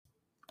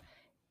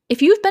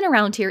If you've been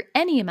around here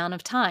any amount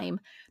of time,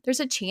 there's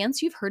a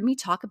chance you've heard me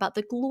talk about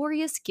the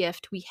glorious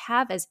gift we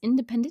have as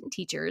independent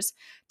teachers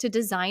to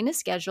design a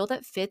schedule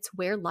that fits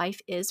where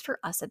life is for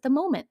us at the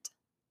moment.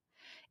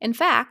 In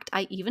fact,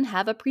 I even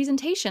have a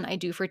presentation I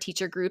do for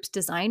teacher groups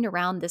designed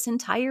around this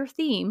entire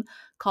theme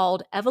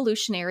called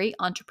Evolutionary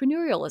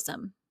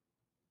Entrepreneurialism.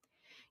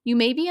 You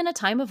may be in a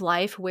time of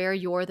life where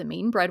you're the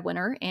main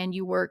breadwinner and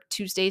you work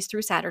Tuesdays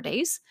through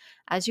Saturdays,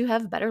 as you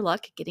have better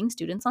luck getting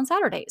students on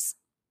Saturdays.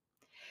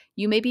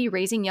 You may be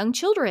raising young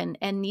children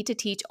and need to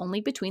teach only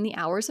between the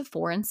hours of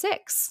 4 and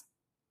 6.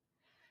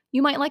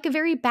 You might like a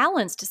very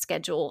balanced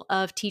schedule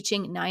of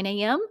teaching 9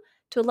 a.m.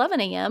 to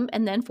 11 a.m.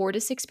 and then 4 to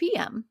 6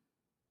 p.m.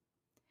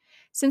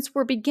 Since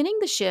we're beginning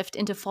the shift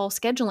into fall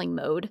scheduling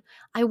mode,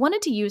 I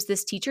wanted to use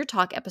this Teacher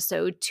Talk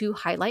episode to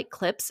highlight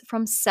clips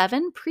from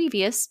 7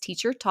 previous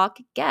Teacher Talk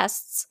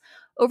guests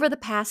over the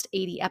past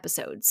 80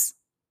 episodes.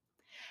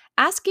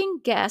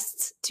 Asking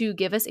guests to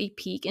give us a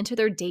peek into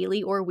their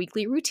daily or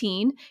weekly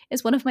routine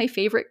is one of my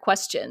favorite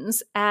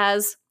questions,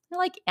 as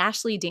like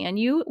Ashley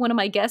Danu, one of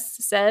my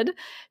guests said,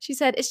 she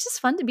said, "It's just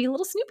fun to be a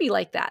little Snoopy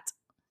like that."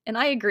 And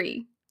I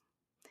agree.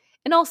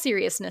 In all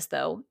seriousness,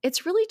 though,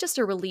 it's really just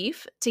a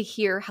relief to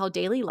hear how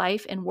daily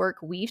life and work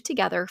weave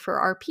together for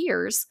our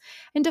peers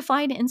and to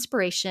find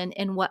inspiration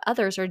in what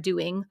others are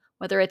doing,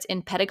 whether it's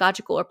in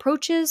pedagogical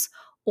approaches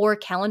or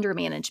calendar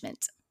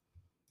management.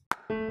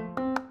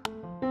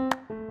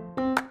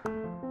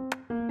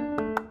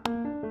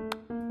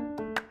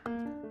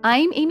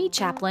 I'm Amy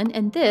Chaplin,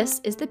 and this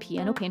is the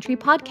Piano Pantry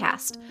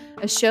Podcast,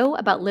 a show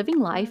about living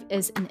life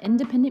as an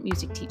independent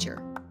music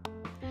teacher.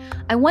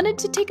 I wanted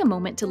to take a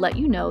moment to let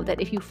you know that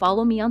if you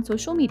follow me on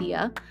social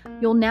media,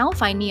 you'll now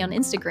find me on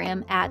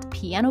Instagram at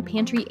Piano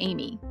Pantry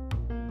Amy.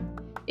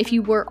 If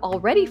you were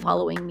already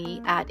following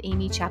me at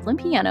Amy Chaplin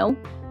Piano,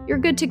 you're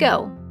good to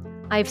go.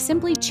 I've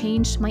simply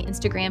changed my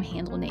Instagram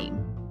handle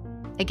name.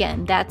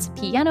 Again, that's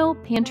Piano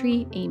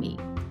Pantry Amy.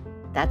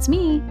 That's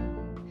me.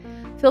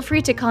 Feel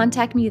free to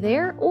contact me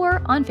there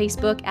or on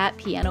Facebook at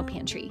Piano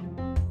Pantry.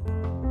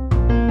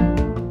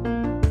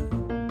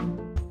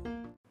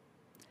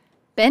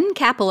 Ben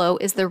Capello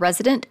is the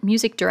resident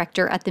music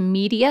director at the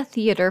Media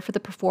Theater for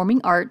the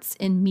Performing Arts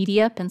in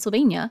Media,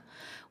 Pennsylvania,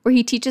 where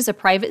he teaches a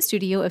private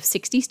studio of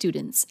 60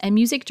 students and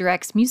music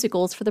directs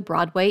musicals for the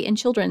Broadway and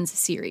children's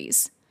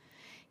series.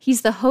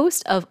 He's the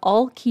host of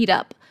All Keyed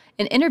Up,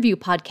 an interview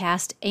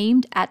podcast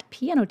aimed at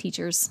piano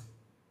teachers.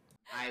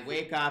 I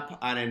wake up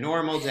on a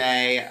normal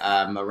day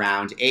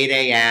around 8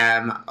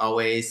 a.m.,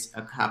 always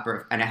a cup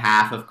and a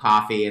half of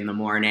coffee in the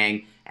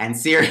morning and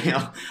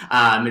cereal,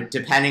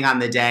 depending on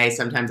the day.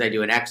 Sometimes I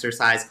do an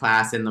exercise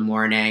class in the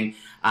morning,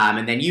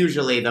 and then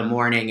usually the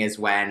morning is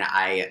when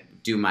I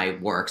do my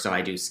work. So I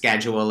do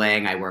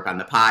scheduling, I work on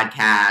the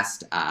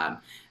podcast,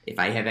 if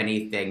I have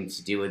anything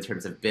to do in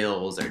terms of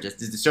bills or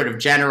just sort of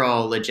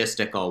general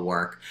logistical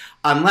work,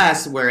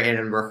 unless we're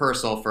in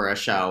rehearsal for a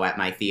show at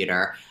my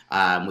theater.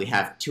 We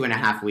have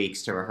 2.5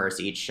 weeks to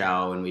rehearse each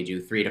show, and we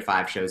do 3 to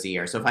 5 shows a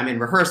year. So if I'm in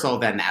rehearsal,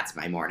 then that's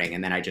my morning,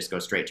 and then I just go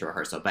straight to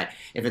rehearsal. But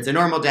if it's a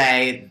normal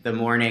day, the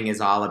morning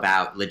is all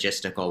about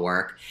logistical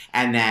work,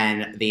 and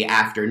then the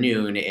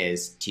afternoon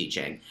is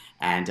teaching.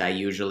 And I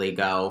usually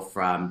go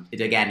from,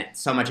 again,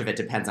 so much of it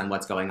depends on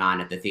what's going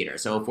on at the theater.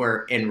 So if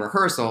we're in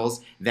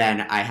rehearsals, then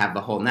I have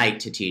the whole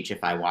night to teach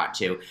if I want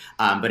to.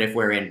 But if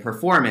we're in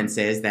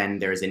performances, then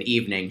there's an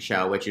evening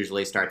show, which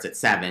usually starts at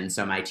 7.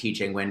 So my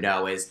teaching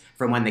window is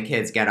from when the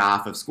kids get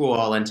off of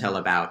school until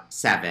about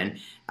 7.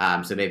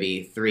 So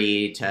maybe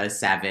 3 to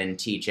 7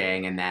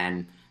 teaching and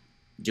then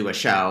do a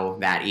show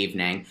that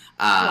evening.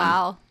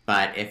 Wow.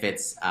 But if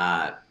it's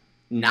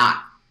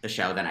not the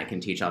show, then I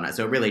can teach all night.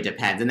 So it really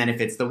depends. And then if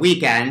it's the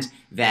weekend,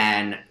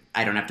 then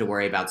I don't have to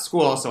worry about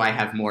school, so I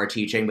have more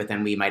teaching, but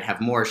then we might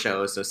have more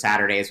shows. So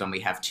Saturdays when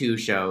we have 2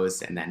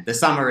 shows, and then the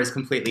summer is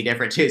completely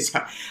different too.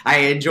 So I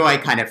enjoy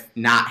kind of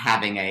not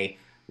having a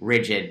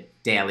rigid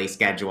daily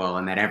schedule,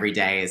 and that every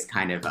day is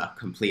kind of a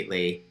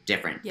completely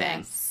different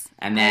thing.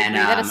 And then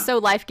that is so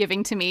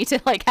life-giving to me to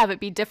like have it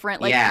be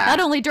different, like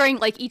not only during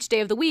like each day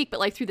of the week, but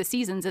like through the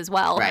seasons as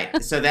well.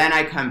 Right. So then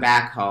I come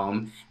back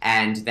home,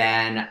 and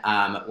then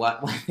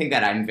one thing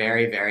that I'm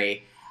very,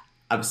 very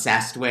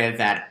obsessed with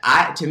that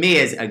to me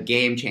is a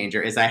game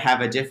changer is I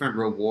have a different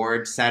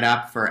reward set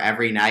up for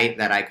every night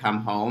that I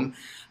come home.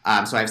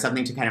 So I have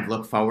something to kind of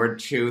look forward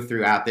to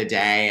throughout the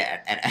day,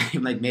 and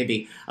I'm like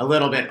maybe a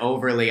little bit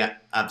overly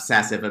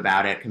obsessive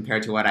about it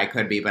compared to what I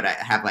could be, but I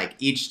have like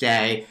each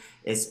day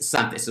is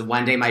something. So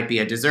one day might be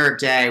a dessert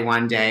day,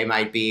 one day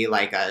might be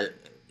like a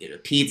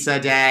pizza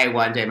day,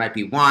 one day might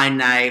be wine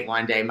night,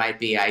 one day might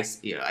be I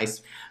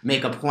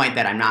make a point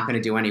that I'm not going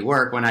to do any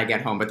work when I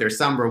get home, but there's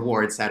some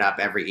reward set up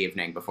every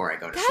evening before I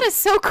go to sleep. That is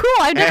so cool.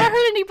 I've never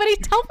heard anybody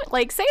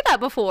say that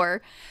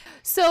before.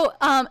 So,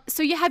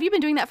 have you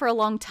been doing that for a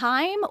long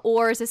time,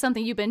 or is this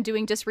something you've been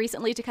doing just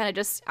recently to kind of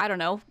just, I don't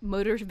know,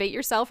 motivate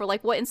yourself, or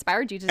like what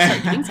inspired you to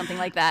start doing something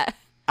like that?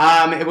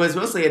 It was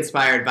mostly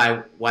inspired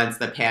by once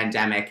the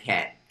pandemic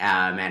hit,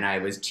 and I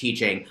was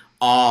teaching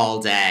all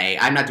day.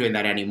 I'm not doing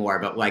that anymore,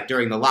 but like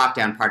during the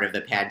lockdown part of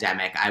the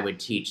pandemic, I would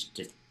teach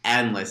just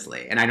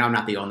endlessly. And I know I'm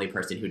not the only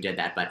person who did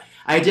that, but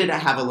I did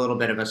have a little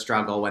bit of a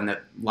struggle when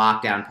the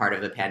lockdown part of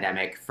the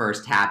pandemic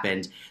first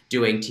happened,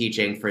 doing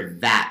teaching for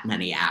that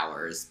many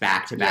hours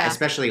back to back, Yeah.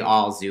 especially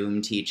all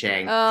Zoom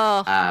teaching.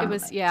 Oh, it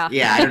was, yeah.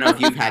 Yeah, I don't know if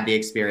you've had the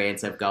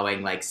experience of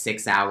going like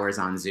 6 hours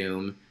on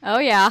Zoom. Oh,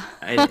 yeah.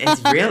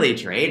 It's really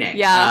draining.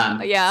 Yeah.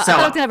 Yeah. So I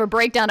thought I was going to have a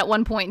breakdown at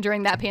one point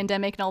during that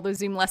pandemic and all those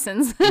Zoom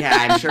lessons. yeah,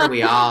 I'm sure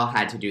we all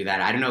had to do that.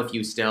 I don't know if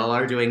you still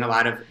are doing a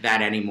lot of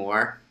that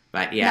anymore,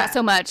 but yeah. Not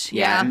so much.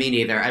 Yeah, Yeah. me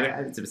neither.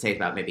 I would say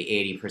about maybe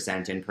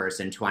 80% in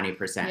person,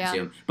 20% Yeah.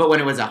 Zoom. But when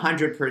it was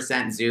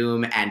 100%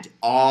 Zoom and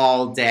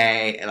all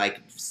day,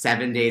 like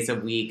 7 days a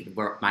week,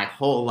 where my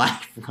whole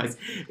life was,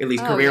 at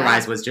least Oh,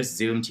 career-wise, yeah. was just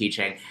Zoom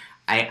teaching,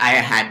 I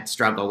had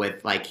struggle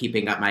with like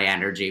keeping up my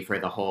energy for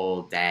the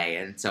whole day.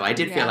 And so I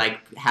did Yeah. feel like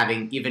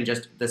having even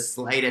just the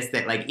slightest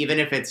that, like, even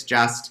if it's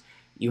just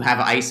you have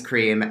ice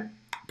cream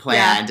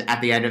planned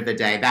at the end of the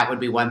day, that would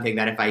be one thing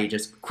that if I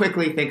just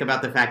quickly think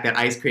about the fact that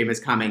ice cream is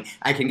coming,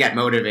 I can get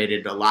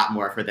motivated a lot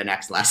more for the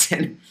next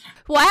lesson.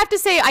 Well, I have to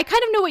say, I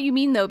kind of know what you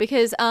mean, though,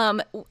 because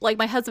like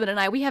my husband and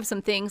I, we have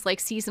some things like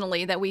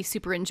seasonally that we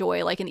super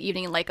enjoy, like in the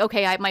evening, like,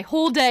 okay, my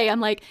whole day,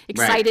 I'm like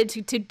excited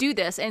to do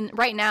this. And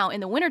right now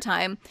in the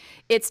wintertime,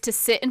 it's to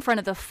sit in front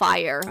of the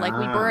fire. Like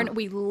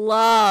we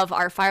love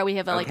our fire. We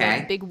have like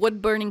a big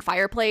wood burning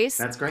fireplace.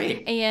 That's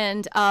great.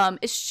 And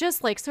it's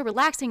just like so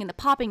relaxing, and the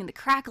popping and the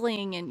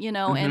crackling and,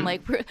 and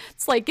like,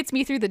 it's like gets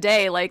me through the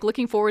day, like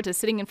looking forward to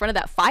sitting in front of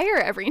that fire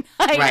every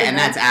night. Right. And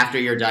that's after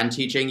you're done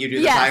teaching, you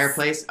do the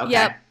fireplace?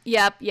 Okay.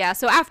 Yep. Yeah.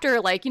 So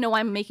after, like,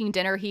 I'm making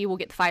dinner, he will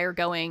get the fire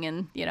going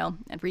and,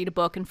 and read a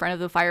book in front of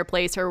the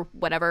fireplace or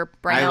whatever.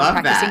 Right now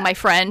I'm practicing my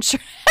French,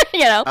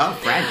 Oh,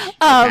 French.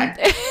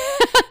 Okay.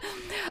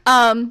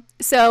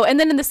 So, and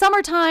then in the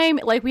summertime,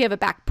 like we have a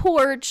back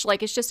porch,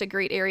 like it's just a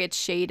great area. It's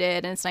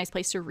shaded and it's a nice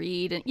place to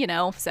read. And,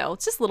 so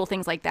it's just little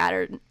things like that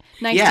are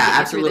nice to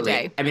get through the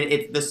day. I mean,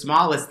 it's the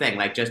smallest thing,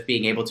 like just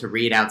being able to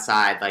read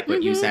outside, like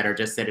what you said, or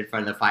just sit in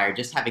front of the fire,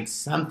 just having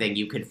something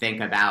you could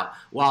think about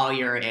while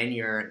you're in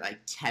your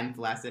like 10th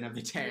lesson of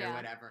the day or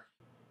whatever.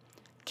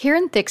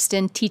 Karen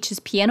Thixton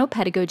teaches piano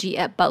pedagogy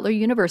at Butler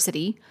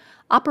University,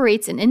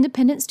 operates an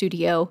independent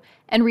studio,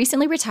 and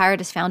recently retired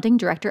as founding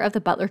director of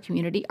the Butler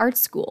Community Arts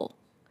School.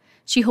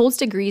 She holds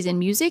degrees in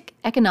music,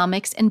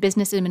 economics, and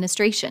business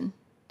administration.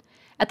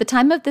 At the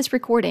time of this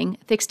recording,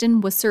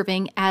 Thixton was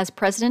serving as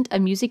president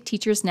of Music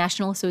Teachers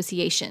National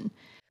Association.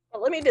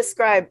 Well, let me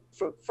describe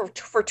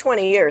for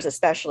 20 years,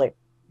 especially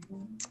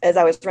as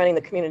I was running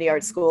the community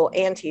arts school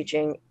and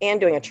teaching and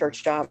doing a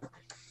church job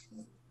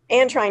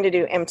and trying to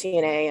do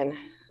MT&A and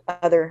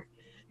other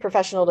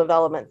professional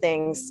development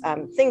things.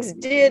 Things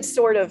did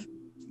sort of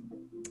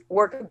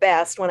work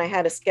best when I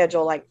had a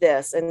schedule like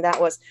this, and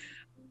that was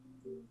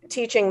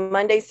teaching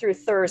Monday through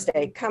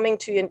Thursday, coming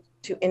to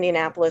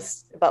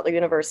Indianapolis, Butler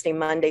University,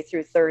 Monday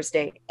through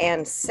Thursday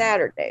and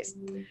Saturdays.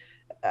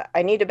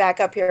 I need to back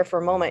up here for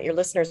a moment. Your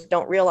listeners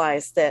don't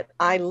realize that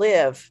I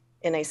live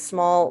in a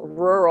small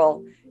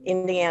rural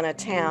Indiana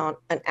town,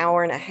 an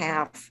hour and a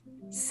half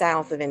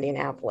south of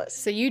Indianapolis.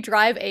 So you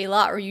drive a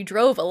lot, or you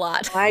drove a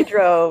lot. I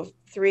drove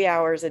 3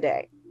 hours a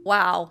day.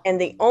 Wow.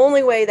 And the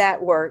only way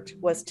that worked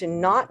was to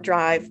not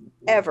drive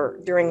ever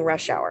during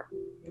rush hour.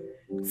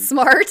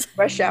 Smart.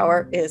 Rush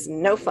hour is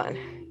no fun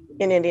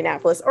in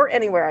Indianapolis or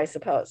anywhere, I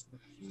suppose.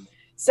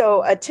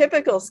 So a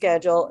typical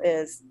schedule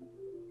is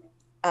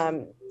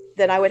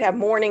that I would have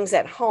mornings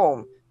at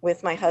home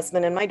with my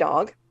husband and my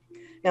dog.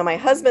 Now, my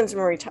husband's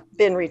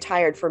been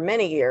retired for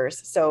many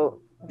years,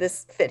 so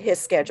this fit his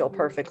schedule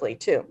perfectly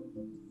too.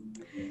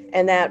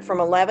 And that from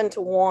 11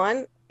 to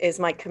 1 is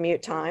my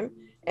commute time.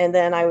 And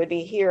then I would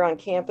be here on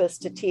campus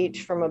to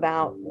teach from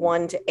about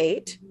 1 to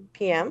 8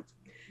 p.m.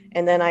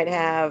 And then I'd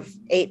have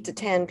 8 to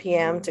 10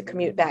 p.m. to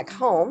commute back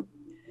home.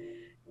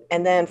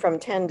 And then from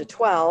 10 to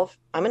 12,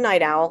 I'm a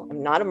night owl.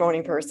 I'm not a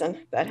morning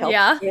person. That helps.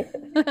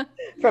 Yeah.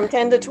 From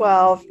 10 to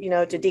 12, to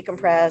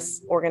decompress,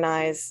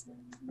 organize,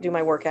 do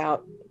my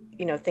workout,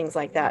 things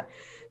like that.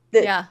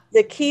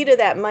 The key to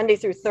that Monday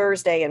through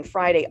Thursday and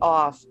Friday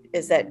off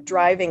is that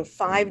driving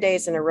 5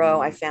 days in a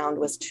row, I found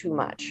was too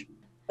much.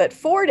 But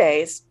 4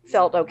 days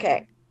felt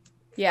okay.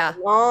 Yeah.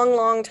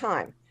 Long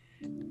time.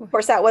 Of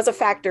course, that was a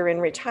factor in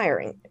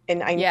retiring.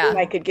 And I knew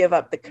I could give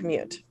up the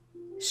commute.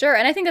 Sure.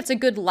 And I think that's a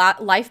good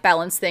life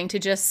balance thing to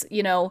just,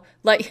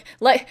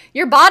 like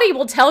your body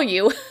will tell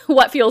you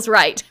what feels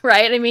right?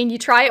 I mean, you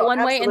try it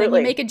one way and then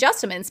you make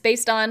adjustments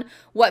based on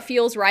what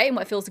feels right and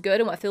what feels good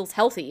and what feels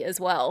healthy as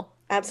well.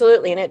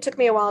 Absolutely. And it took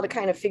me a while to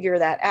kind of figure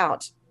that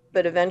out.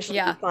 But eventually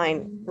you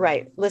find,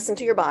 listen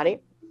to your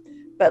body,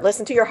 but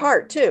listen to your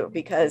heart too,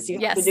 because you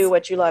have to do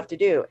what you love to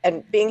do.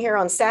 And being here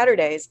on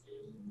Saturdays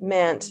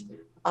meant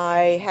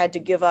I had to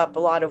give up a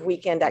lot of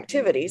weekend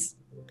activities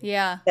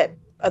that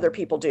other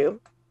people do.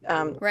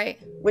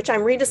 Which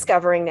I'm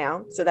rediscovering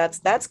now. So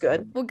that's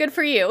good. Well, good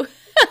for you.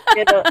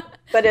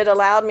 But it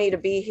allowed me to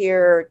be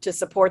here to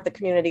support the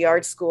community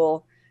arts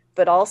school,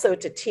 but also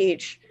to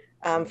teach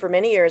For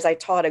many years, I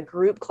taught a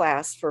group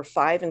class for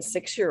 5 and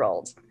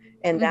 6-year-olds.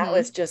 And that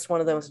was just one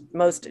of those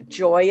most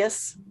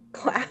joyous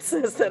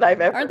classes that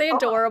I've ever Aren't they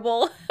taught.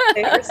 adorable?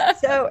 They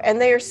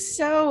are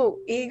so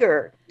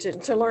eager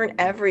to learn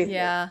everything.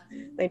 Yeah.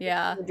 They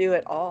do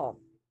it all.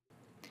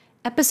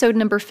 Episode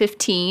number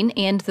 15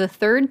 and the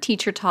third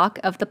teacher talk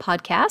of the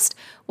podcast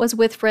was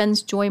with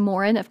friends Joy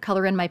Morin of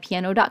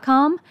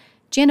colorinmypiano.com,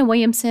 Jana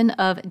Williamson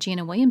of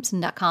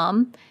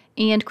janawilliamson.com,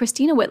 and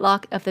Christina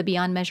Whitlock of the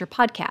Beyond Measure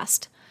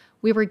podcast.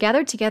 We were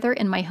gathered together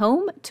in my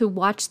home to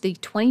watch the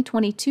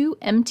 2022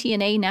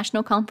 MTNA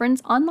National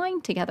Conference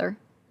online together.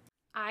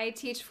 I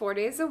teach 4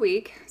 days a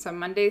week, so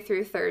Monday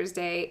through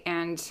Thursday,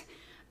 and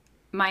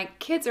my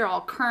kids are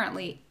all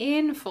currently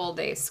in full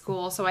day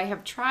school, so I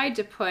have tried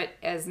to put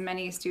as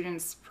many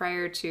students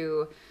prior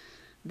to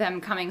them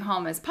coming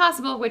home as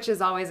possible, which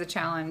is always a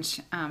challenge,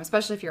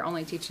 especially if you're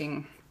only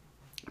teaching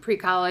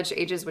pre-college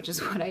ages, which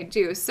is what I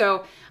do.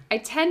 So I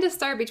tend to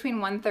start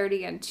between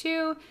 1:30 and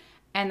 2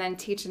 and then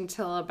teach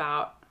until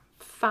about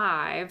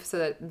 5 so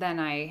that then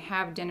I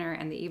have dinner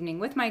in the evening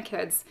with my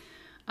kids.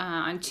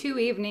 On 2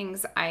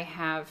 evenings, I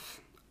have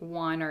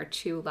 1 or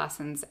 2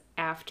 lessons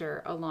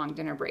after a long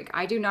dinner break.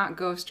 I do not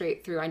go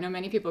straight through. I know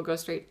many people go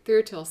straight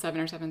through till 7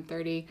 or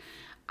 7:30.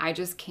 I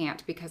just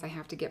can't because I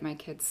have to get my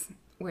kids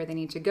where they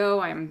need to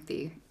go. I'm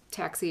the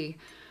taxi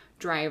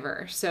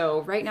driver.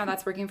 So right now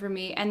that's working for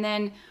me. And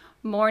then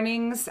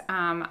mornings,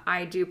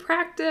 I do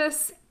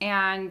practice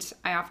and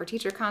I offer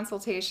teacher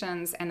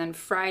consultations. And then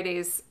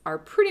Fridays are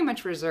pretty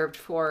much reserved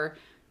for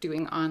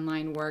doing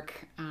online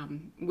work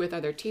with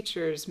other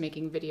teachers,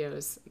 making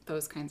videos,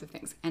 those kinds of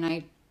things. And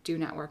I do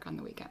not work on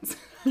the weekends.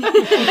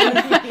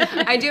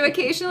 I do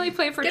occasionally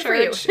play for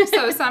church.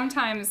 So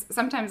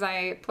sometimes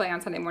I play on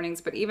Sunday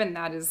mornings, but even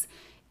that is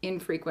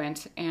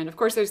infrequent. And of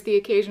course, there's the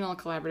occasional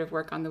collaborative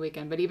work on the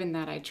weekend, but even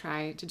that I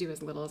try to do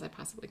as little as I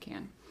possibly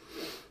can.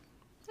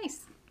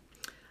 Nice.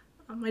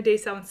 My day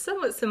sounds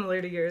somewhat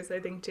similar to yours,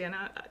 I think,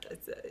 Jana.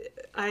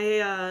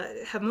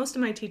 I have most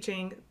of my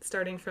teaching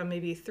starting from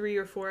maybe 3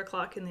 or 4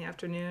 o'clock in the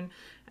afternoon,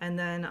 and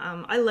then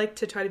I like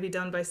to try to be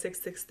done by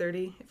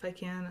 6:30 if I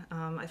can.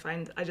 I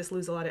find I just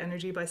lose a lot of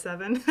energy by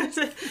 7,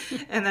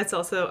 and that's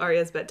also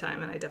Arya's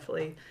bedtime, and I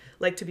definitely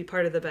like to be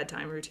part of the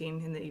bedtime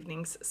routine in the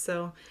evenings.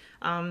 So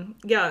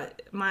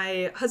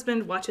my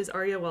husband watches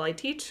Arya while I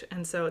teach,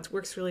 and so it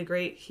works really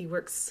great. He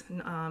works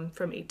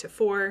from 8 to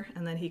 4,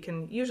 and then he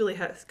can usually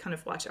kind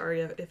of watch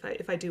Arya.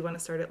 If I do want to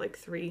start at like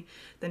 3,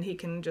 then he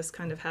can just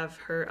kind of have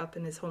her up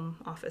in his home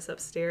office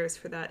upstairs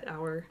for that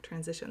hour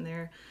transition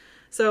there.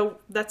 So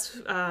that's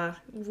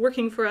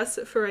working for us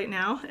for right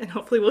now, and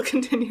hopefully we'll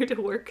continue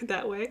to work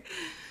that way.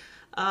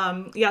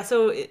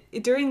 So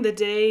during the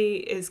day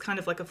is kind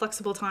of like a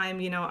flexible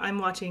time. I'm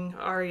watching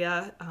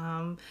Arya,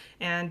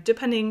 and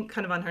depending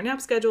kind of on her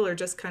nap schedule, or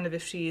just kind of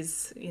if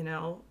she's,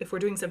 if we're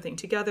doing something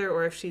together,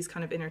 or if she's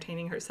kind of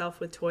entertaining herself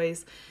with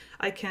toys,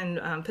 I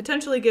can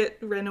potentially get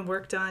random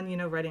work done,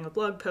 writing a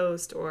blog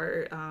post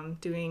or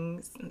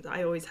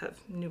I always have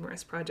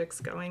numerous projects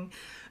going,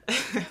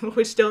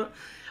 which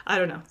I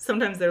don't know,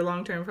 sometimes they're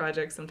long-term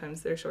projects,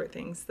 sometimes they're short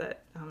things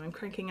that I'm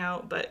cranking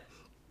out, but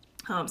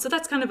so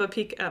that's kind of a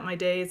peek at my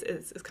days.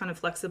 It's kind of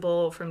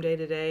flexible from day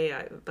to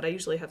day, but I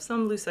usually have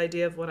some loose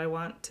idea of what I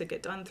want to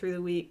get done through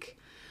the week.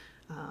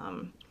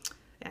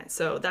 And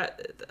so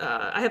that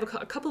I have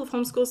a couple of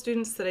homeschool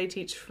students that I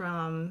teach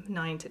from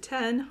 9 to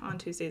 10 on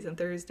Tuesdays and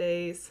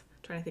Thursdays.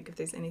 I'm trying to think if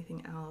there's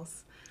anything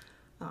else.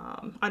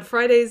 On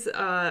Fridays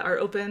are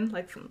open,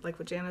 like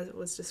what Jana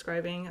was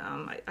describing.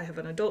 I have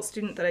an adult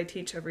student that I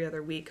teach every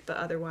other week, but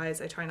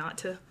otherwise I try not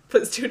to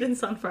put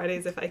students on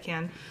Fridays if I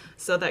can.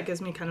 So that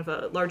gives me kind of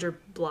a larger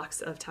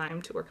blocks of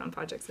time to work on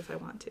projects if I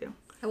want to.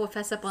 I will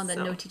fess up on the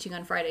no teaching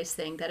on Fridays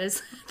thing. That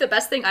is the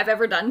best thing I've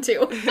ever done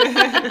too.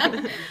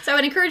 So I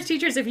would encourage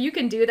teachers, if you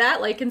can do that,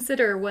 like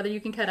consider whether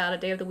you can cut out a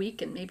day of the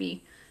week and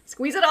maybe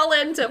squeeze it all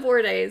into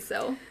 4 days.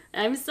 So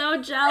I'm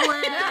so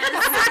jealous.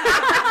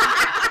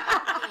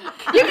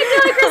 You can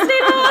do it,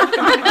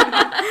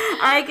 Christina!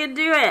 I can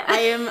do it.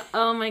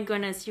 Oh my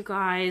goodness, you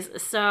guys.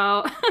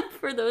 So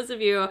for those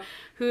of you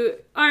who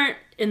aren't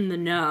in the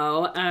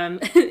know,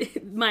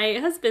 my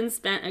husband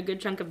spent a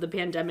good chunk of the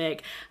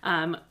pandemic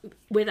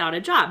without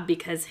a job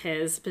because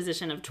his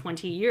position of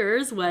 20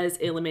 years was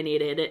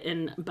eliminated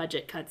in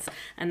budget cuts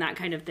and that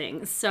kind of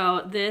thing.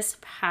 So this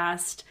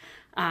past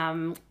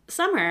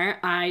summer,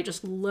 I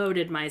just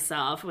loaded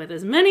myself with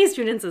as many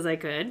students as I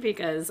could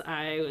because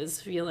I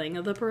was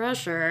feeling the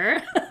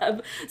pressure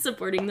of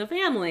supporting the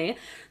family.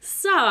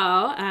 So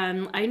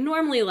I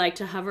normally like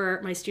to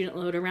hover my student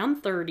load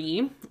around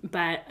 30,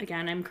 but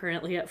again, I'm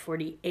currently at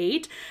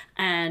 48,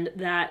 and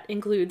that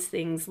includes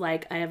things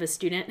like I have a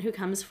student who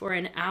comes for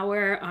an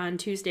hour on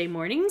Tuesday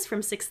mornings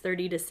from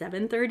 6:30 to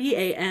 7:30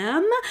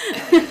 a.m.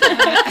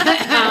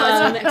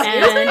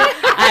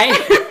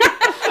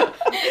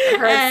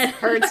 And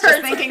Hurts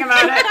just thinking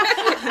about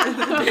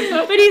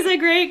it. But he's a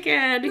great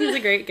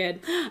kid.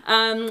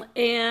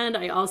 And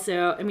I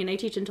also, I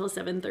teach until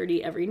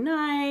 7:30 every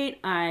night.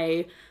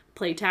 I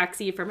play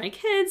taxi for my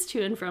kids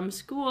to and from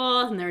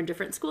school, and they're in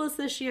different schools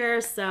this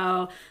year,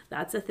 so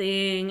that's a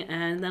thing.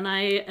 And then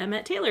I am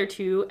at Taylor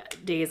 2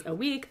 days a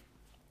week.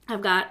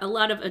 I've got a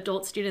lot of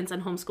adult students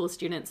and homeschool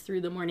students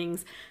through the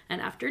mornings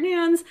and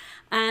afternoons.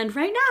 And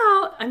right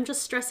now, I'm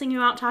just stressing you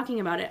out talking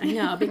about it. I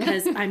know,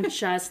 because I'm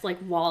just like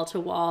wall to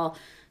wall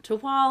to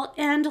wall.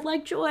 And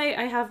like Joy,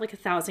 I have like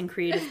 1,000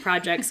 creative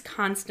projects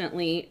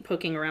constantly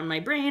poking around my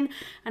brain.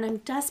 And I'm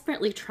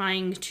desperately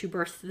trying to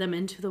birth them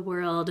into the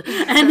world.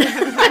 And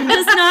I'm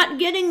just not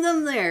getting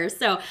them there.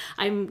 So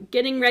I'm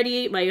getting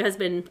ready. My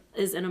husband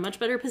is in a much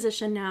better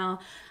position now.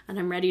 And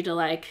I'm ready to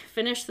like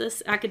finish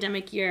this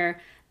academic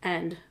year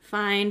and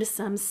find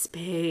some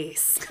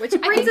space. Which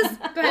brings us,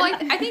 well,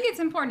 I think it's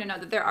important to know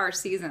that there are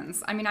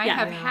seasons. I mean, I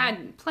have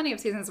had plenty of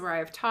seasons where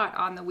I've taught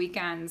on the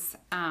weekends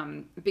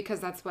because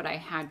that's what I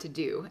had to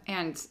do.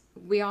 And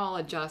we all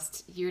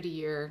adjust year to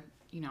year,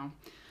 you know.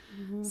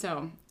 Mm-hmm.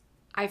 So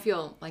I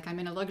feel like I'm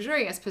in a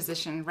luxurious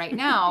position right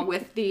now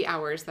with the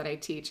hours that I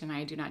teach, and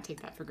I do not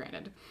take that for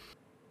granted.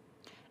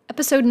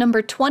 Episode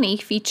number 20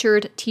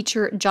 featured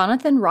teacher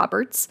Jonathan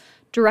Roberts,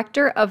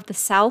 director of the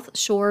South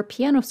Shore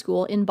Piano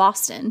School in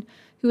Boston,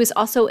 who is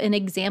also an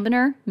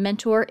examiner,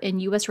 mentor,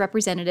 and U.S.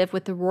 representative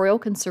with the Royal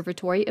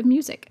Conservatory of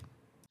Music.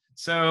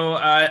 So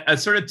a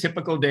sort of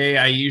typical day,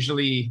 I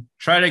usually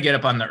try to get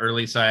up on the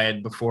early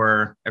side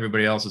before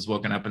everybody else is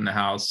woken up in the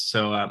house.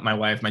 So my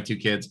wife, my 2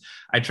 kids,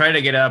 I try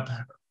to get up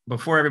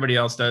before everybody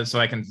else does so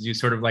I can do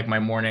sort of like my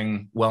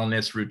morning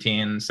wellness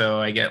routine. So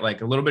I get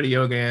like a little bit of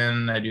yoga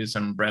in, I do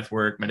some breath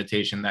work,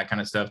 meditation, that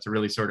kind of stuff to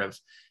really sort of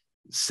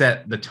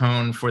set the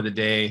tone for the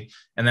day.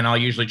 And then I'll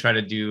usually try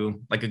to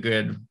do like a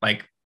good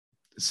like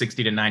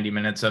 60 to 90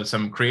 minutes of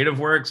some creative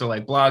work. So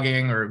like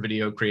blogging or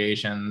video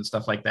creation,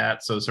 stuff like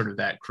that. So sort of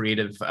that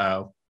creative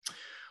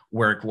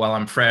work while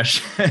I'm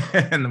fresh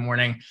in the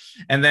morning.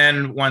 And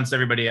then once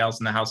everybody else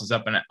in the house is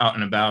up and out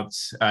and about,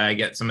 I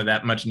get some of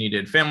that much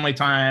needed family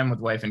time with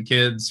wife and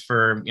kids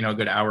for, you know, a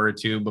good hour or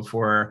 2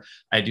 before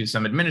I do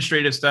some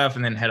administrative stuff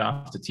and then head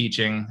off to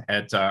teaching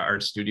at our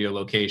studio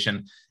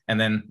location. And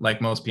then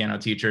like most piano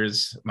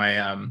teachers,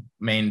 my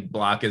main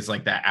block is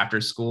like that after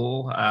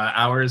school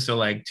hours. So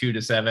like 2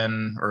 to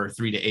 7 or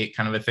 3 to 8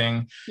 kind of a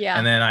thing. Yeah.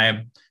 And then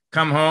I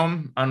come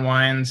home,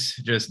 unwind,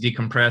 just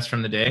decompress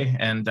from the day.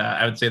 And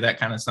I would say that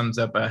kind of sums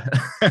up a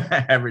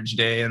average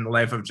day in the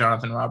life of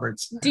Jonathan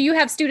Roberts. Do you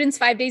have students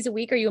 5 days a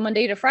week? Are you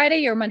Monday to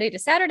Friday or Monday to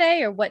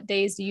Saturday? Or what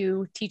days do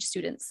you teach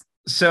students?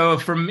 So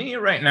for me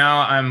right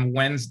now, I'm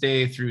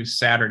Wednesday through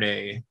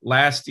Saturday.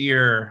 Last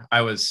year,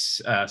 I was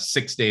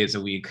 6 days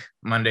a week,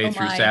 Monday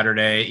through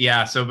Saturday.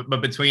 Yeah. So,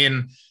 but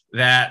between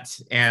that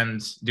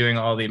and doing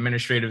all the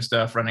administrative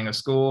stuff, running a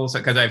school, so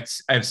because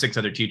I have 6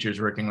 other teachers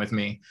working with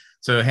me,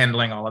 so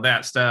handling all of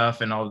that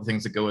stuff and all the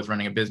things that go with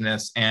running a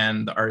business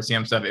and the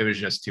RCM stuff, it was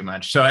just too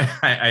much. So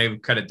I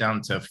cut it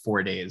down to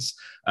 4 days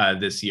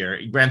this year.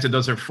 Granted,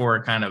 those are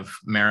 4 kind of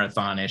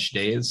marathon-ish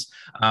days,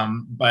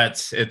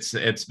 but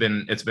it's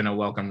been a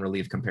welcome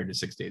relief compared to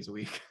 6 days a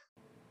week.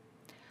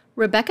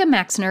 Rebecca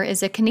Maxner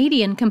is a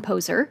Canadian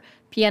composer,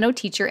 piano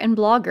teacher, and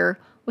blogger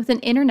with an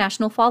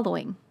international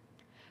following.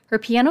 Her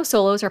piano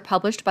solos are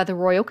published by the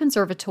Royal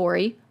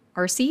Conservatory,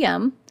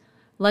 RCM,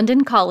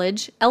 London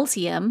College,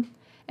 LCM,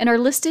 and are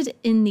listed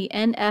in the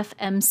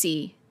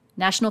NFMC,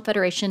 National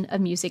Federation of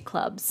Music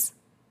Clubs.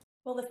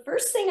 Well, the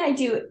first thing I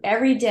do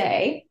every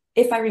day,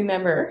 if I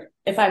remember,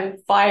 if I'm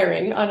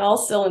firing on all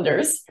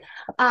cylinders,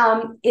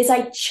 is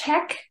I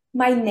check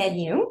my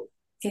menu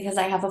because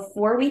I have a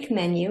 4-week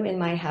menu in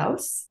my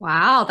house.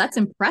 Wow, that's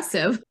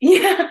impressive.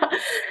 Yeah.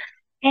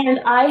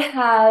 And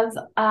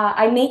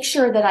I make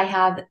sure that I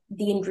have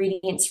the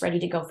ingredients ready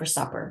to go for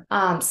supper.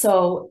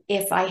 So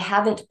if I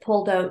haven't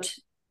pulled out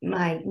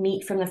my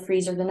meat from the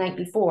freezer the night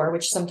before,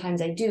 which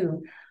sometimes I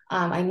do,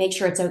 I make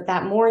sure it's out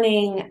that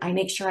morning. I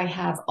make sure I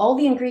have all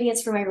the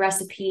ingredients for my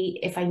recipe.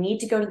 If I need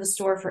to go to the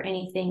store for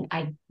anything,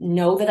 I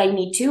know that I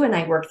need to, and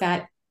I work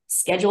that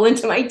schedule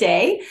into my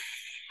day.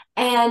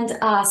 And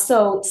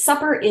so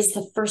supper is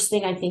the first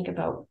thing I think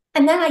about.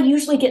 And then I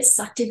usually get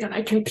sucked into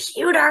my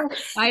computer.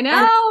 I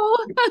know.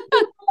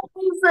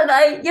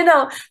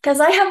 That because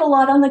I have a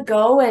lot on the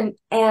go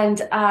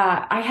and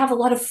I have a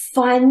lot of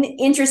fun,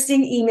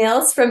 interesting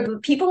emails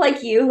from people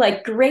like you,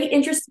 like great,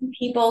 interesting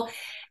people.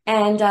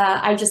 And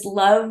I just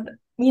love,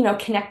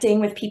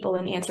 connecting with people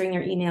and answering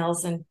their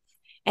emails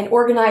and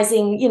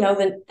organizing,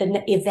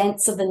 the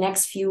events of the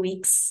next few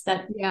weeks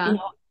that,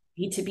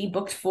 need to be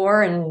booked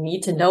for and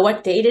need to know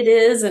what date it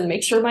is and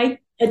make sure my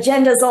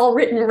agenda is all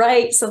written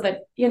right so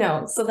that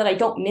I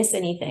don't miss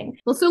anything.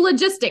 Well, so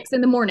logistics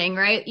in the morning,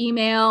 right?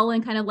 Email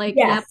and kind of like,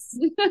 yes.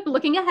 Yep,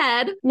 looking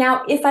ahead.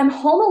 Now, if I'm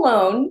home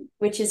alone,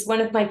 which is one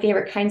of my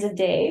favorite kinds of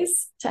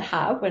days to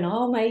have when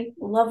all my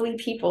lovely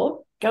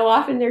people go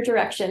off in their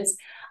directions,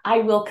 I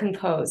will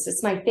compose.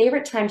 It's my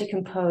favorite time to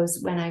compose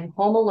when I'm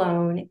home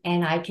alone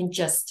and I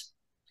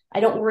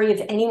don't worry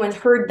if anyone's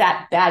heard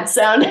that bad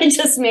sound I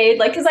just made,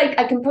 because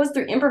I compose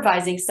through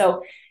improvising.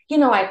 So,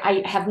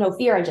 I have no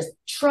fear. I just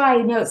try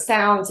note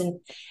sounds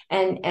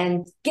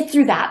and get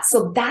through that.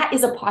 So that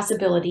is a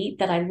possibility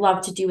that I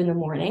love to do in the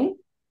morning.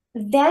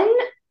 Then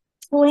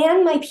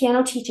plan my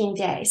piano teaching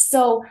day.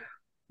 So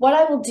what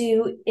I will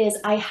do is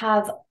I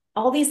have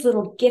all these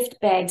little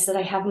gift bags that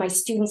I have my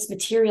students'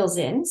 materials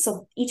in.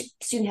 So each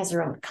student has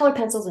their own color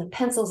pencils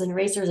and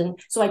erasers. And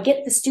so I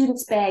get the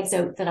students' bags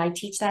out that I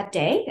teach that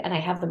day, and I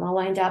have them all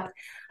lined up.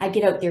 I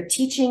get out their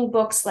teaching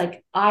books.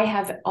 Like, I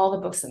have all the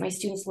books that my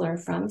students learn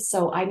from.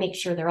 So I make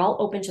sure they're all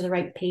open to the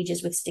right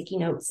pages with sticky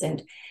notes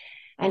and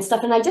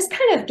stuff. And I just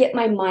kind of get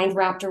my mind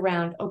wrapped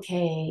around,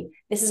 okay,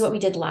 this is what we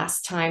did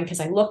last time, because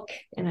I look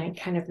and I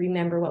kind of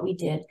remember what we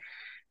did.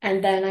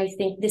 And then I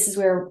think this is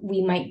where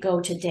we might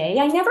go today.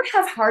 I never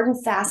have hard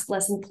and fast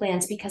lesson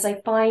plans because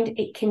I find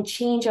it can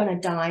change on a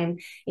dime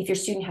if your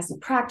student hasn't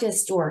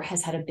practiced or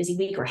has had a busy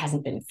week or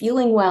hasn't been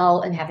feeling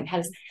well and they haven't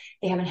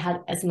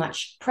had as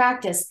much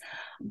practice.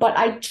 But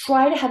I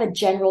try to have a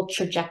general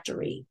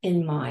trajectory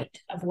in mind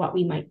of what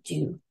we might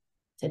do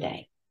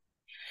today.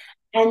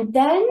 And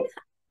then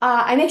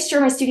I make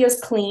sure my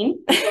studio's clean.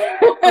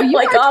 Oh, you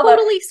are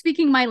totally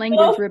speaking my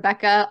language,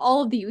 Rebecca.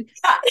 All of the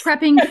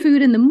prepping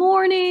food in the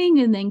morning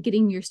and then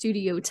getting your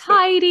studio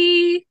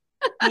tidy.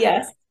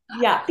 Yes.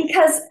 Yeah.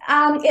 Because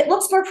it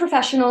looks more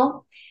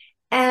professional.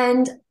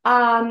 And,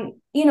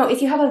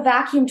 if you have a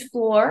vacuumed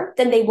floor,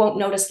 then they won't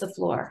notice the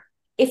floor.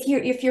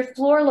 If your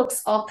floor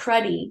looks all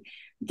cruddy,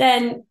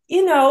 then,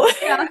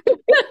 yeah.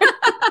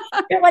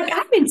 You're like,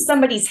 I'm in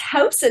somebody's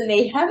house and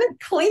they haven't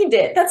cleaned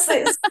it. It's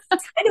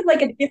kind of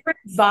like a different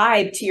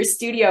vibe to your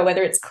studio,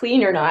 whether it's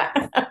clean or not.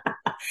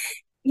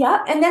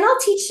 Yeah. And then I'll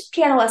teach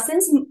piano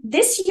lessons.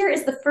 This year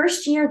is the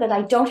first year that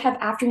I don't have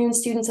afternoon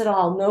students at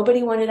all.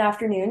 Nobody wanted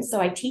afternoons.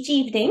 So I teach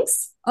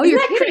evenings. Oh, Isn't you're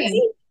that kidding.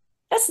 crazy?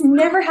 That's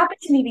never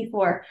happened to me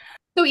before.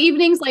 So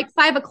evenings like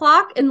 5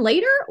 o'clock and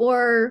later,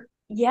 or?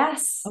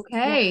 Yes.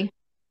 Okay. Yeah.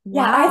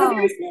 Wow. Yeah, I have a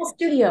very small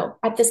studio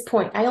at this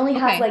point. I only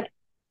have like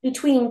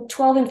between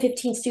 12 and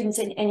 15 students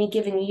in any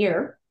given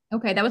year.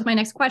 Okay, that was my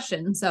next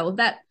question. So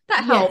that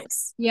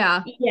helps.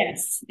 Yeah.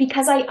 Yes,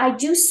 because I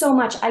do so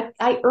much.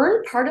 I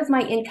earn part of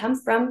my income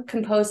from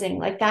composing.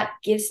 Like, that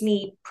gives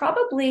me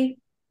probably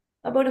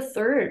about a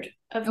third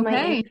of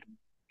my income.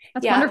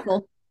 That's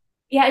wonderful.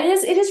 Yeah,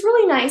 it is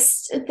really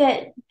nice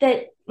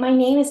that my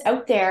name is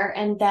out there,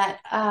 and that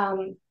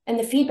and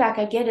the feedback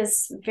I get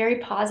is very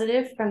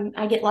positive.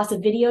 I get lots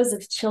of videos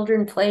of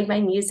children playing my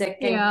music.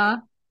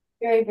 And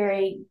very,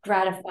 very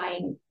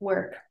gratifying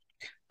work.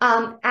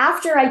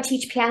 After I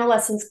teach piano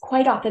lessons,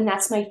 quite often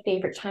that's my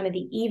favorite time of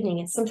the evening.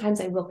 And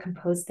sometimes I will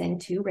compose then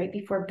too, right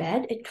before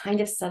bed. It kind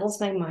of settles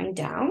my mind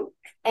down.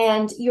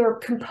 And your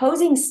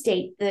composing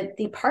state,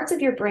 the parts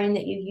of your brain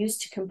that you use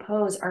to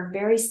compose are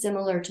very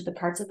similar to the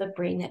parts of the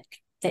brain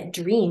that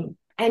dream.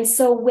 And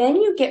so when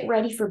you get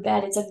ready for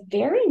bed, it's a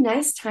very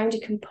nice time to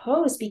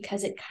compose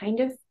because it kind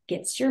of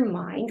gets your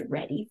mind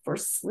ready for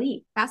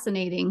sleep.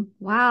 Fascinating.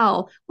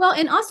 Wow. Well,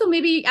 and also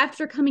maybe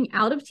after coming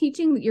out of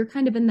teaching, you're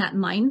kind of in that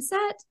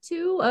mindset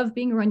too of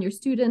being around your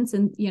students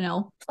and,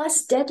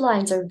 Plus,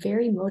 deadlines are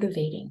very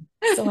motivating.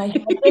 So I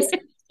have this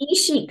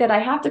e-sheet that I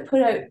have to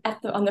put out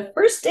on the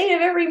first day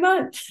of every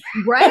month.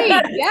 Right.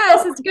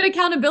 Yes. It's good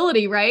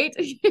accountability, right?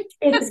 It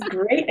is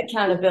great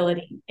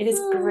accountability. It is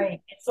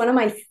great. It's one of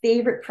my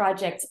favorite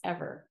projects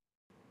ever.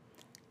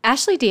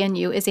 Ashley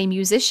Danyu is a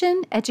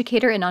musician,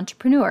 educator, and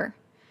entrepreneur.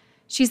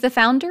 She's the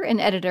founder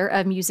and editor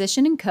of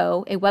Musician &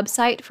 Co., a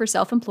website for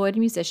self-employed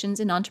musicians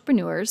and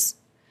entrepreneurs,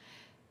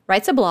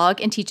 writes a blog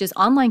and teaches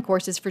online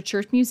courses for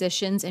church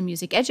musicians and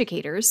music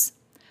educators,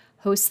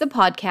 hosts the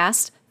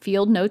podcast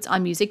Field Notes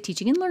on Music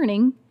Teaching and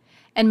Learning,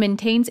 and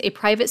maintains a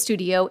private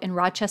studio in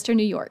Rochester,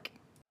 New York.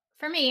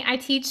 For me, I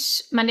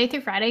teach Monday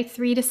through Friday,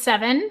 3 to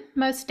 7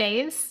 most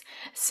days.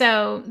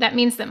 So that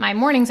means that my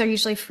mornings are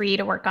usually free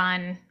to work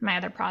on my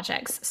other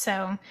projects.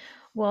 So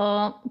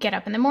we'll get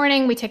up in the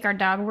morning, we take our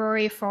dog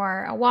Rory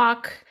for a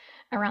walk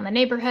around the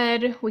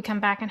neighborhood, we come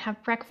back and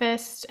have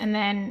breakfast, and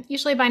then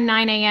usually by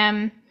 9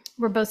 a.m.,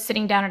 we're both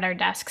sitting down at our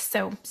desks.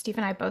 So Steve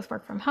and I both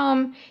work from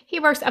home.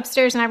 He works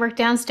upstairs and I work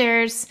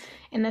downstairs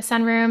in the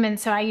sunroom, and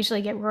so I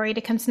usually get Rory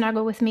to come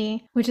snuggle with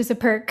me, which is a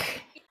perk.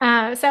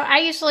 So I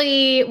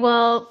usually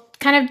will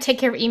kind of take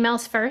care of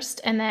emails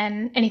first, and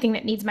then anything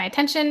that needs my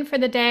attention for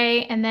the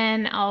day, and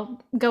then I'll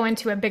go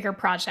into a bigger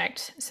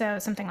project. So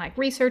something like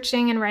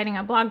researching and writing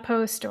a blog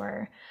post,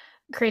 or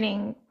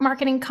creating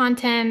marketing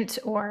content,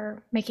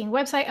 or making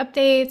website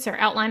updates, or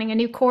outlining a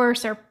new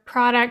course or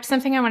product,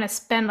 something I want to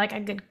spend like a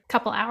good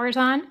couple hours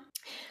on.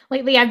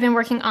 Lately, I've been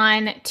working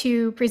on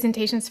 2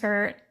 presentations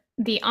for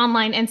the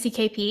online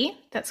NCKP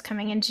that's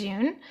coming in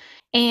June.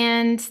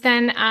 And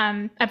then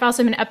I've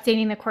also been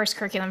updating the course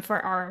curriculum for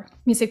our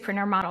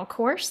Musicpreneur Model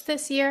course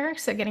this year.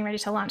 So getting ready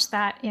to launch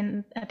that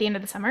at the end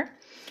of the summer,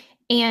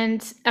 and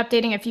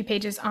updating a few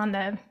pages on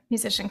the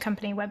Musician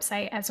Company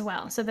website as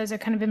well. So those are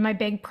kind of been my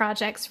big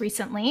projects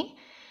recently.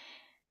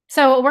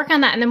 So we'll work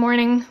on that in the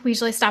morning. We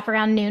usually stop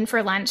around noon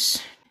for lunch.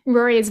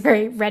 Rory is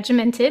very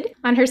regimented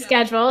on her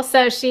schedule,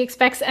 so she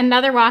expects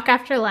another walk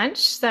after lunch.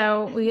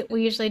 So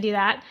we usually do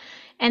that.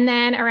 And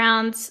then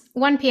around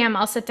 1 p.m.,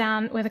 I'll sit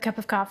down with a cup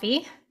of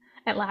coffee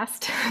at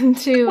last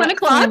to 1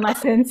 o'clock? plan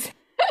lessons.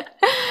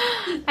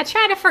 I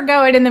try to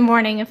forgo it in the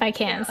morning if I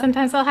can.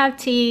 Sometimes I'll have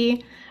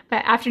tea,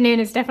 but afternoon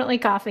is definitely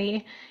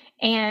coffee.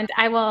 And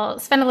I will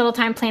spend a little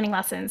time planning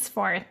lessons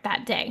for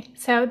that day.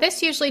 So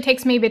this usually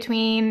takes me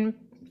between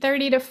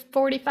 30 to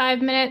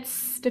 45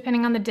 minutes,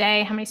 depending on the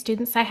day, how many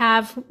students I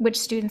have, which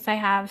students I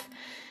have.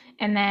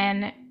 And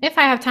then if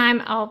I have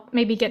time, I'll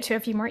maybe get to a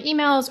few more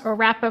emails or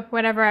wrap up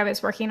whatever I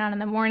was working on in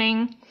the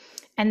morning.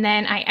 And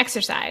then I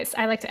exercise.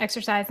 I like to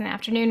exercise in the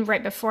afternoon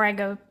right before I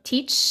go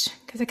teach,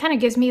 because it kind of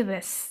gives me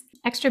this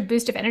extra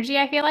boost of energy,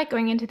 I feel like,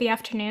 going into the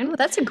afternoon. Oh,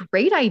 that's a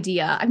great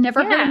idea. I've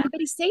never heard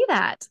anybody say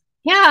that.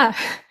 Yeah,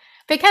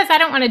 because I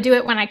don't want to do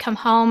it when I come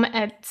home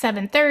at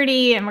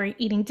 7:30 and we're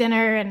eating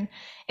dinner and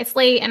it's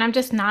late, and I'm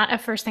just not a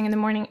first thing in the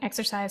morning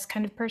exercise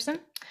kind of person.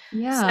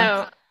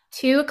 Yeah. So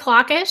 2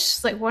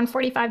 o'clock-ish, like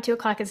 1:45, 2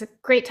 o'clock is a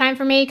great time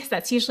for me because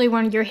that's usually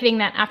when you're hitting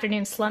that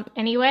afternoon slump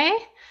anyway.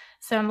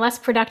 So I'm less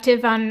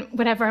productive on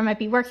whatever I might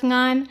be working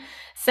on.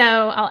 So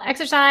I'll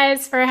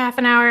exercise for a half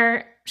an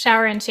hour,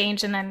 shower and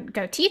change, and then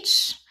go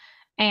teach.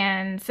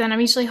 And then I'm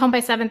usually home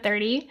by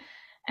 7:30,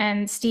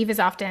 and Steve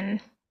is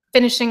often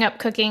finishing up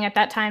cooking at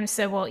that time.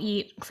 So we'll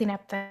eat, clean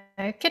up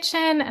the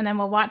kitchen, and then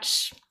we'll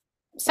watch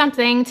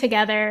something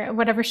together,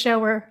 whatever show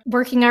we're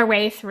working our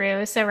way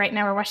through. So right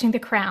now we're watching The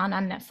Crown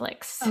on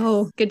Netflix.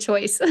 Oh, good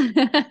choice.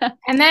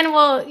 And then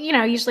we'll,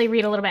 usually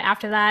read a little bit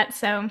after that.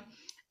 So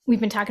we've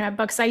been talking about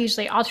books. I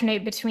usually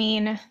alternate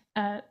between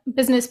a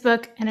business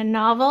book and a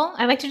novel.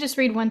 I like to just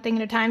read one thing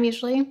at a time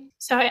usually.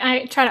 So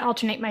I try to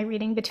alternate my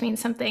reading between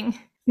something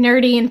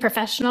nerdy and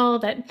professional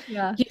that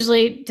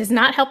usually does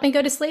not help me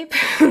go to sleep.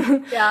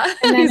 Yeah.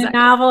 And then a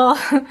novel,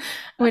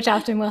 which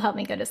often will help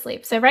me go to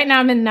sleep. So right now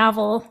I'm in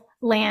novel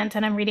land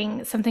and I'm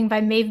reading something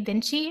by Maeve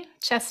Binchy,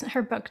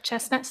 her book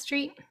Chestnut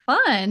Street.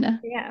 Fun.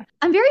 Yeah.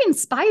 I'm very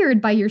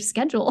inspired by your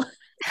schedule.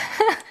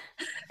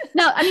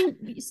 Now, I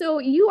mean, so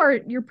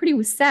you're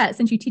pretty set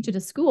since you teach at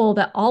a school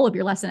that all of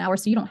your lesson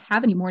hours, so you don't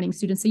have any morning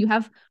students. So you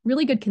have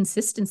really good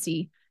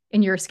consistency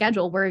in your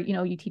schedule where,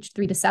 you teach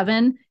 3 to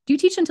 7. Do you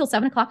teach until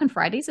 7 o'clock on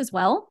Fridays as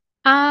well?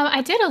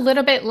 I did a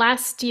little bit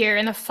last year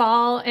in the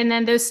fall, and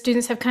then those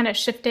students have kind of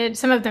shifted,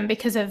 some of them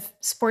because of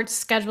sports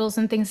schedules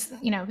and things,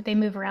 they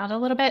move around a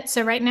little bit.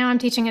 So right now I'm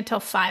teaching until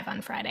 5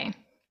 on Friday.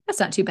 That's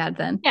not too bad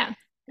then. Yeah.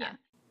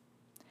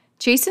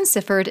 Jason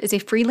Sifford is a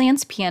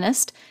freelance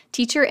pianist,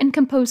 teacher, and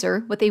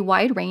composer with a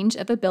wide range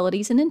of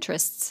abilities and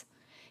interests.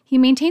 He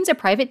maintains a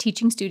private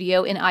teaching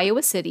studio in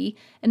Iowa City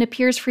and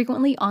appears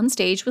frequently on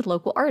stage with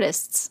local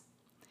artists.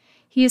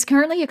 He is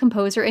currently a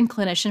composer and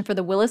clinician for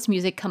the Willis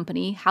Music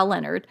Company, Hal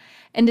Leonard,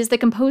 and is the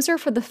composer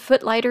for the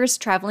Footlighters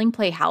Traveling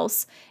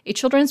Playhouse, a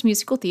children's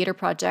musical theater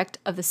project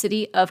of the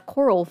city of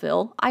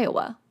Coralville,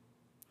 Iowa.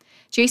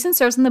 Jason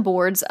serves on the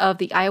boards of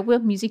the Iowa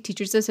Music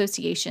Teachers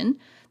Association,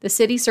 the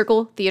City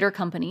Circle Theater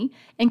Company,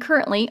 and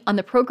currently on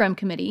the program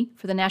committee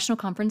for the National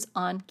Conference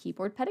on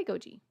Keyboard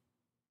Pedagogy.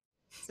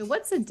 So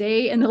what's a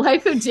day in the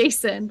life of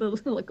Jason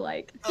look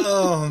like?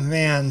 Oh,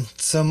 man.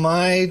 So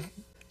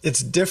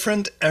it's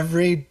different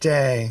every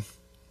day.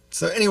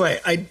 So anyway,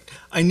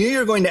 I knew you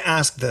were going to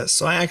ask this,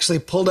 so I actually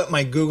pulled up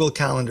my Google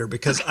Calendar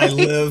because I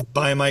live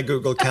by my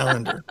Google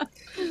Calendar.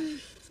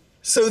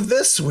 So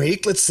this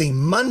week, let's see,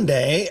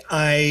 Monday,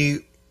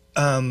 I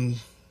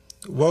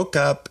woke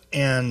up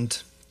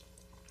and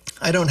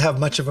I don't have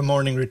much of a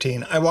morning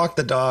routine. I walk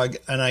the dog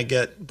and I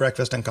get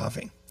breakfast and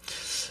coffee.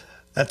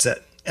 That's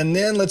it. And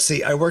then let's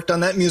see, I worked on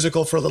that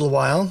musical for a little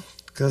while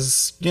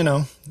because,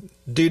 due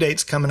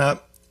date's coming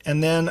up.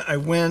 And then I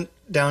went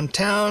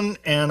downtown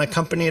and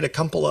accompanied a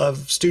couple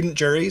of student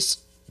juries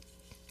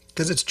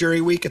because it's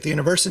jury week at the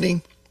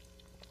university.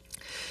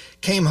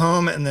 Came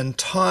home and then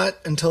taught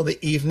until the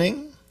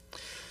evening.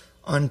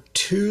 On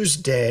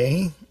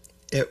Tuesday,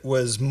 it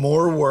was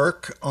more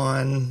work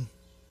on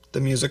the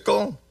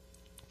musical,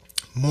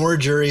 more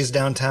juries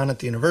downtown at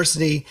the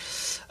university,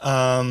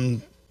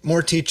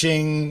 more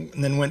teaching,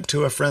 and then went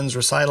to a friend's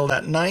recital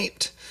that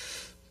night.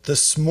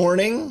 This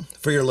morning,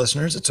 for your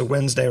listeners, it's a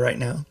Wednesday right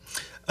now.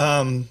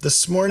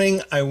 This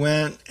morning, I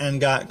went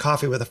and got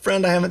coffee with a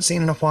friend I haven't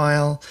seen in a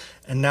while,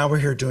 and now we're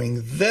here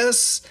doing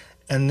this,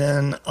 and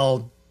then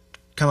I'll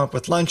come up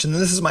with lunch, and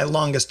then this is my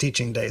longest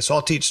teaching day, so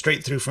I'll teach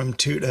straight through from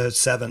 2 to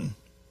 7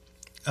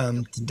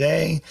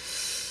 today.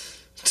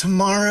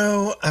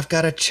 Tomorrow, I've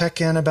got to check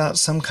in about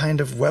some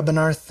kind of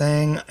webinar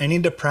thing. I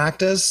need to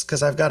practice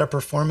because I've got a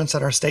performance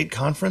at our state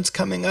conference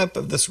coming up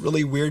of this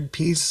really weird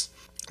piece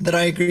that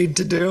I agreed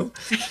to do.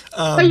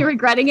 Are you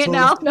regretting it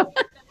now? No.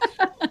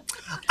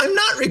 I'm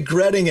not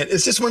regretting it.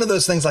 It's just one of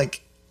those things I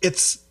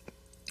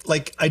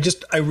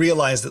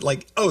realized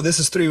that this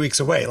is 3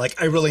 weeks away.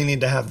 I really need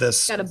to have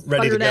this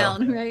ready to go.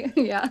 Down, right?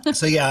 Yeah.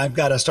 So yeah, I've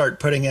got to start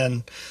putting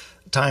in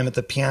time at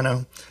the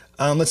piano.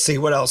 Let's see,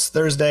 what else?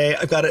 Thursday,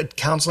 I've got a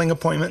counseling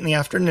appointment in the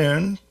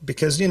afternoon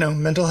because,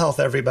 mental health,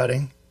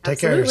 everybody. Take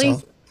care of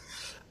yourself.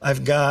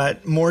 I've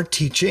got more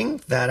teaching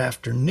that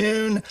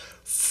afternoon.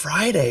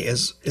 Friday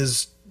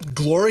is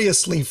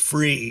gloriously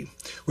free,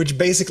 which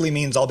basically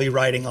means I'll be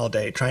writing all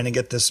day trying to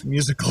get this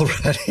musical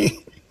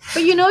ready.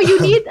 But you know, you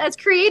need, as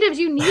creatives,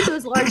 you need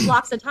those large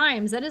blocks of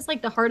times. That is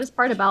like the hardest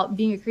part about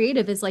being a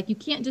creative, is like you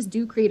can't just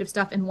do creative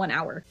stuff in 1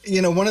 hour.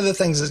 You know, one of the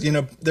things is, you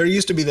know, there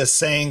used to be this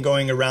saying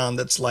going around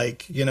that's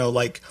like, you know,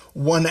 like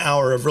 1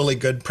 hour of really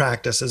good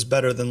practice is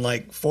better than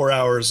like 4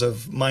 hours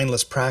of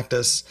mindless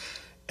practice.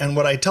 And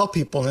what I tell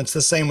people, and it's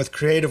the same with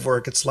creative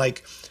work, it's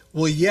like,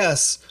 well,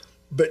 yes,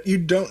 but you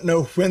don't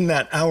know when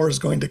that hour is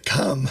going to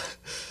come.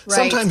 Right.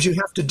 Sometimes you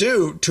have to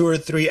do 2 or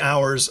 3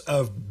 hours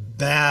of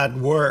bad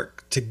work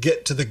to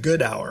get to the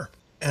good hour.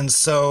 And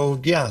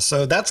so, yeah,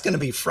 so that's going to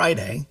be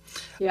Friday.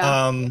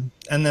 Yeah. And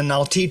then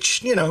I'll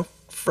teach, you know,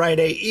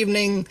 Friday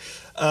evening,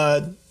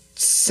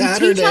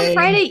 Saturday. You teach on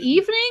Friday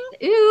evening?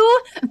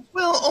 Ew.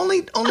 Well,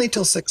 only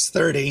till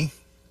 6:30.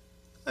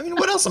 I mean,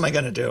 what else am I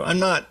going to do? I'm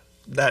not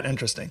that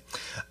interesting.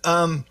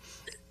 And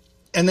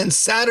then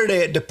Saturday,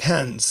 it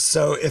depends.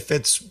 So if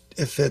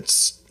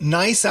it's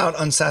nice out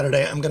on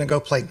Saturday, I'm going to go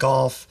play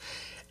golf.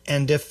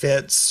 And if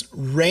it's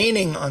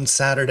raining on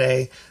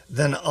Saturday,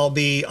 then I'll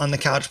be on the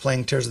couch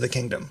playing Tears of the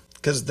Kingdom,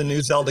 because the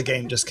new Zelda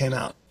game just came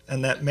out,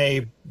 and that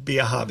may be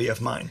a hobby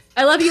of mine.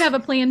 I love you have a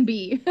plan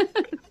B.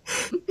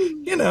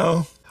 You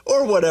know,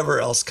 or whatever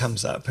else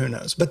comes up, who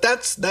knows. But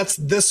that's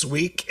this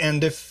week,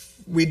 and if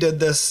we did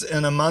this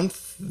in a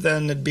month,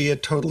 then it'd be a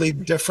totally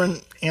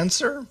different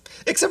answer,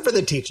 except for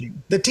the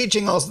teaching. The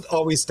teaching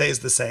always stays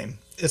the same.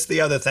 It's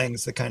the other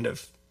things that kind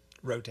of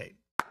rotate.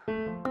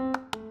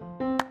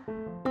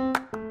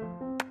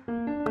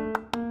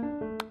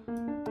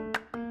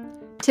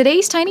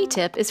 Today's tiny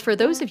tip is for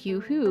those of you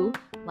who,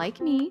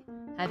 like me,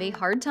 have a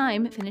hard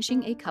time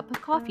finishing a cup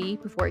of coffee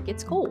before it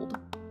gets cold.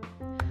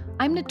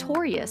 I'm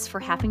notorious for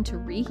having to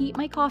reheat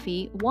my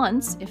coffee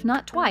once, if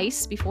not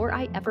twice, before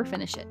I ever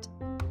finish it.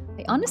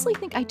 I honestly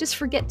think I just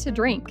forget to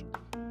drink.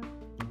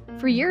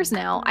 For years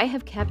now, I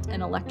have kept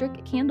an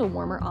electric candle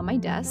warmer on my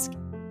desk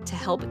to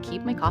help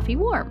keep my coffee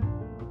warm.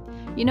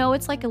 You know,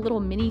 it's like a little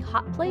mini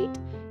hot plate,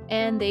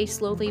 and they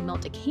slowly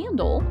melt a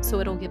candle so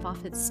it'll give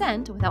off its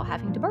scent without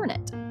having to burn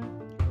it.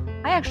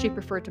 I actually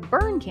prefer to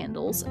burn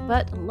candles,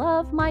 but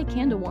love my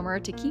candle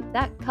warmer to keep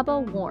that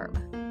cuppa warm.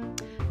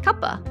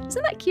 Cuppa,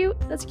 isn't that cute?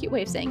 That's a cute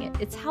way of saying it.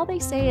 It's how they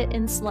say it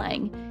in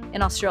slang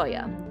in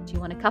Australia. Do you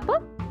want a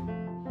cuppa?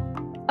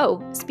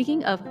 Oh,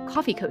 speaking of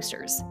coffee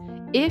coasters,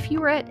 if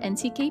you were at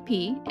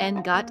NCKP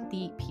and got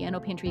the Piano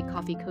Pantry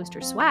coffee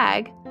coaster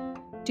swag,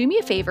 do me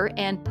a favor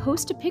and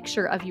post a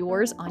picture of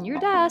yours on your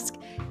desk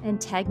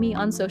and tag me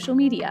on social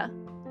media.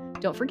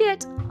 Don't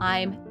forget,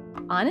 I'm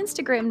on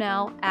Instagram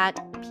now at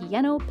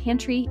Piano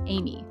Pantry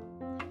Amy.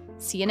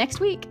 See you next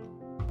week.